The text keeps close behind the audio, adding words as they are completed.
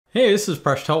Hey, this is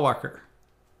Presh Talwalkar.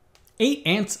 8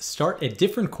 ants start at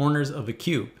different corners of a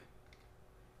cube.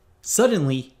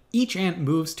 Suddenly, each ant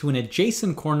moves to an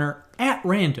adjacent corner at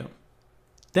random.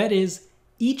 That is,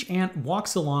 each ant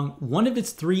walks along one of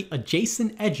its 3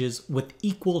 adjacent edges with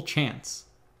equal chance.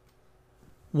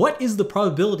 What is the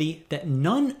probability that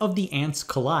none of the ants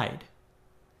collide?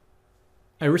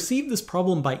 I received this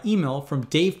problem by email from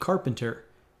Dave Carpenter,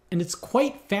 and it's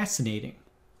quite fascinating.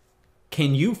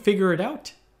 Can you figure it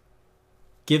out?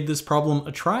 Give this problem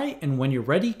a try, and when you're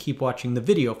ready, keep watching the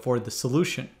video for the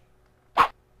solution.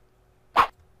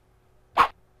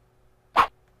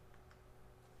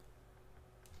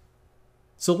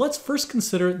 So let's first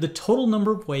consider the total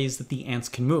number of ways that the ants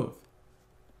can move.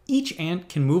 Each ant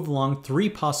can move along 3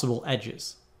 possible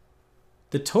edges.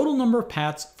 The total number of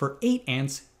paths for 8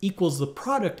 ants equals the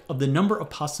product of the number of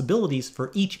possibilities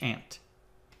for each ant.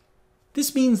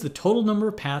 This means the total number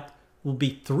of paths will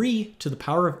be 3 to the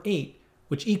power of 8,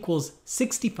 which equals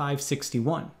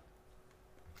 6561.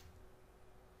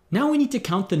 Now we need to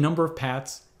count the number of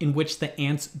paths in which the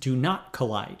ants do not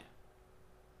collide.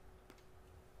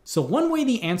 So one way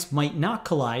the ants might not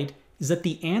collide is that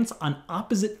the ants on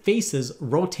opposite faces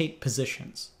rotate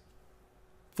positions.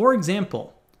 For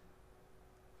example,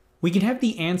 we can have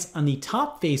the ants on the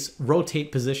top face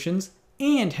rotate positions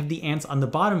and have the ants on the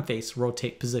bottom face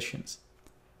rotate positions.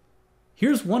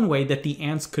 Here's one way that the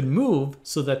ants could move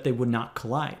so that they would not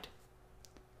collide.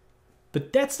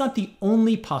 But that's not the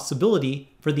only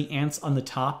possibility for the ants on the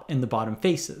top and the bottom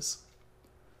faces.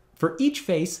 For each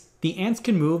face, the ants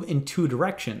can move in 2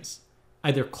 directions,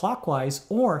 either clockwise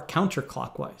or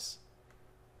counterclockwise.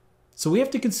 So we have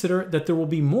to consider that there will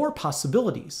be more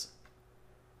possibilities.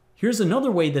 Here's another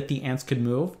way that the ants could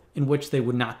move in which they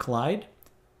would not collide.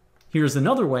 Here's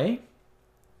another way.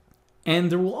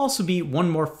 And there will also be one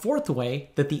more 4th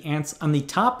way that the ants on the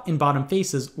top and bottom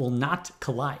faces will not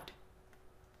collide.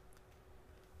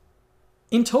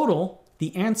 In total,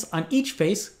 the ants on each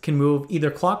face can move either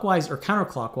clockwise or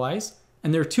counterclockwise,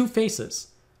 and there are 2 faces.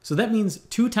 So that means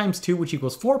 2 times 2, which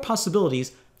equals 4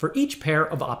 possibilities for each pair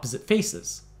of opposite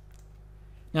faces.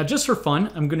 Now just for fun,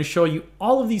 I'm going to show you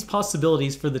all of these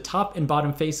possibilities for the top and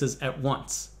bottom faces at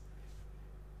once.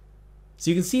 So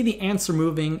you can see the ants are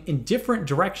moving in different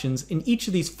directions in each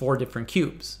of these 4 different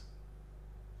cubes.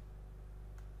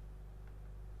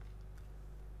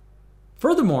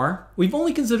 Furthermore, we've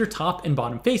only considered top and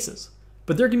bottom faces,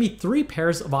 but there can be 3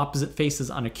 pairs of opposite faces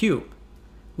on a cube.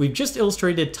 We've just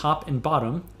illustrated top and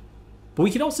bottom, but we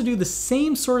could also do the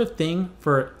same sort of thing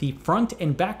for the front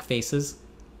and back faces,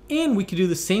 and we could do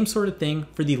the same sort of thing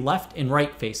for the left and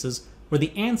right faces, where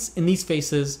the ants in these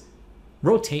faces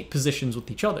rotate positions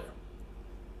with each other.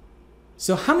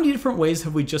 So how many different ways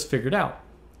have we just figured out?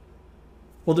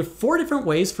 Well, there are 4 different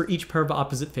ways for each pair of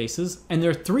opposite faces, and there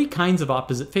are 3 kinds of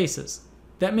opposite faces.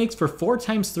 That makes for 4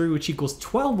 times 3, which equals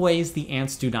 12 ways the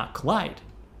ants do not collide.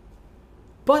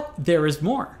 But there is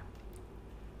more.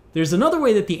 There's another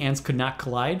way that the ants could not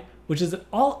collide, which is that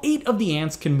all 8 of the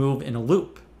ants can move in a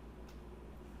loop.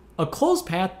 A closed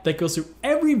path that goes through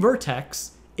every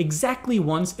vertex exactly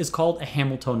once is called a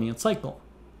Hamiltonian cycle.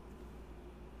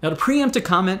 Now to preempt a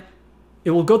comment, it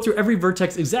will go through every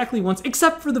vertex exactly once,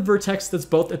 except for the vertex that's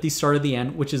both at the start and the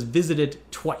end, which is visited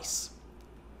twice.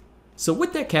 So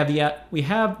with that caveat, we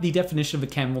have the definition of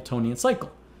a Hamiltonian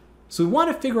cycle. So we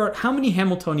want to figure out how many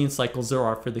Hamiltonian cycles there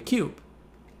are for the cube.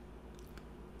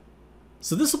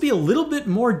 So this will be a little bit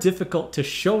more difficult to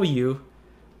show you.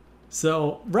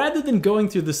 So rather than going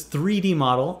through this 3D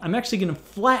model, I'm actually going to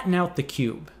flatten out the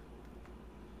cube.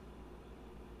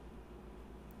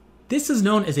 This is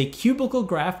known as a cubical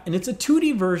graph, and it's a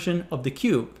 2D version of the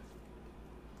cube.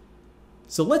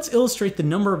 So let's illustrate the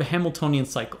number of Hamiltonian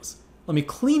cycles. Let me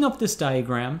clean up this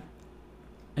diagram.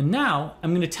 And now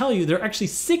I'm going to tell you there are actually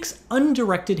 6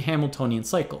 undirected Hamiltonian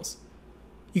cycles.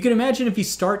 You can imagine if you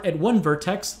start at one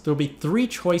vertex, there will be 3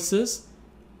 choices.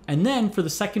 And then for the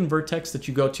second vertex that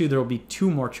you go to, there will be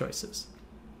 2 more choices.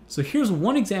 So here's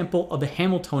one example of a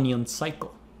Hamiltonian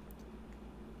cycle.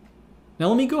 Now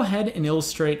let me go ahead and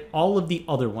illustrate all of the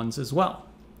other ones as well.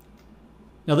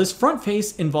 Now this front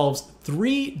face involves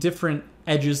 3 different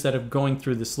edges that are going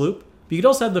through this loop, but you could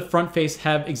also have the front face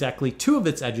have exactly 2 of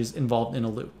its edges involved in a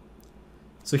loop.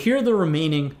 So here are the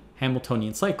remaining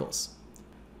Hamiltonian cycles.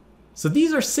 So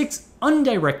these are 6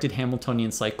 undirected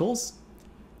Hamiltonian cycles.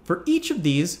 For each of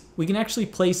these, we can actually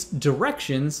place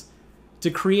directions to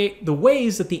create the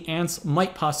ways that the ants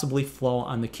might possibly flow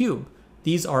on the cube.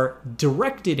 These are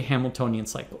directed Hamiltonian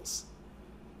cycles.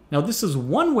 Now this is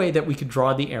one way that we could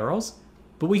draw the arrows,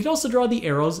 but we could also draw the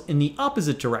arrows in the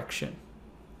opposite direction.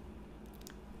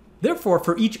 Therefore,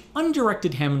 for each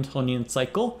undirected Hamiltonian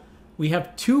cycle, we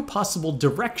have two possible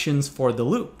directions for the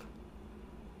loop.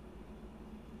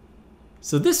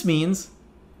 So this means,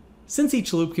 since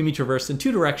each loop can be traversed in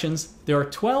two directions, there are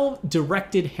 12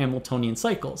 directed Hamiltonian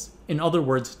cycles. In other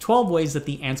words, 12 ways that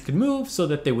the ants could move so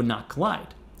that they would not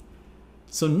collide.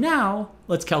 So now,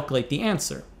 let's calculate the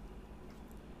answer.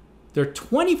 There are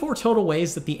 24 total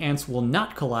ways that the ants will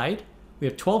not collide. We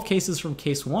have 12 cases from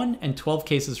case 1 and 12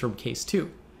 cases from case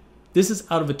 2. This is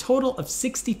out of a total of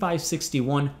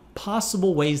 6561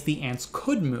 possible ways the ants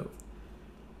could move.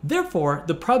 Therefore,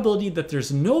 the probability that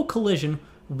there's no collision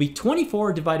will be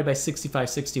 24 divided by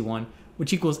 6561,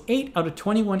 which equals 8 out of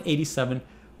 2187,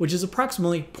 which is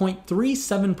approximately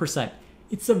 0.37%.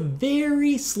 It's a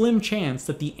very slim chance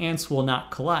that the ants will not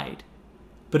collide,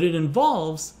 but it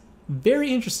involves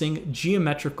very interesting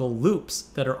geometrical loops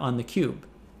that are on the cube.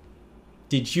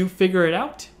 Did you figure it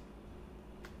out?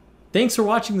 Thanks for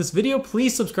watching this video.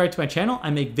 Please subscribe to my channel. I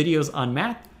make videos on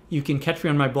math. You can catch me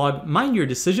on my blog, Mind Your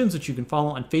Decisions, which you can follow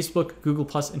on Facebook, Google+,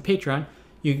 and Patreon.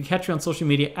 You can catch me on social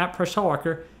media at Presh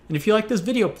Talwalker. And if you like this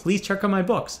video, please check out my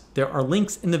books. There are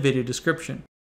links in the video description.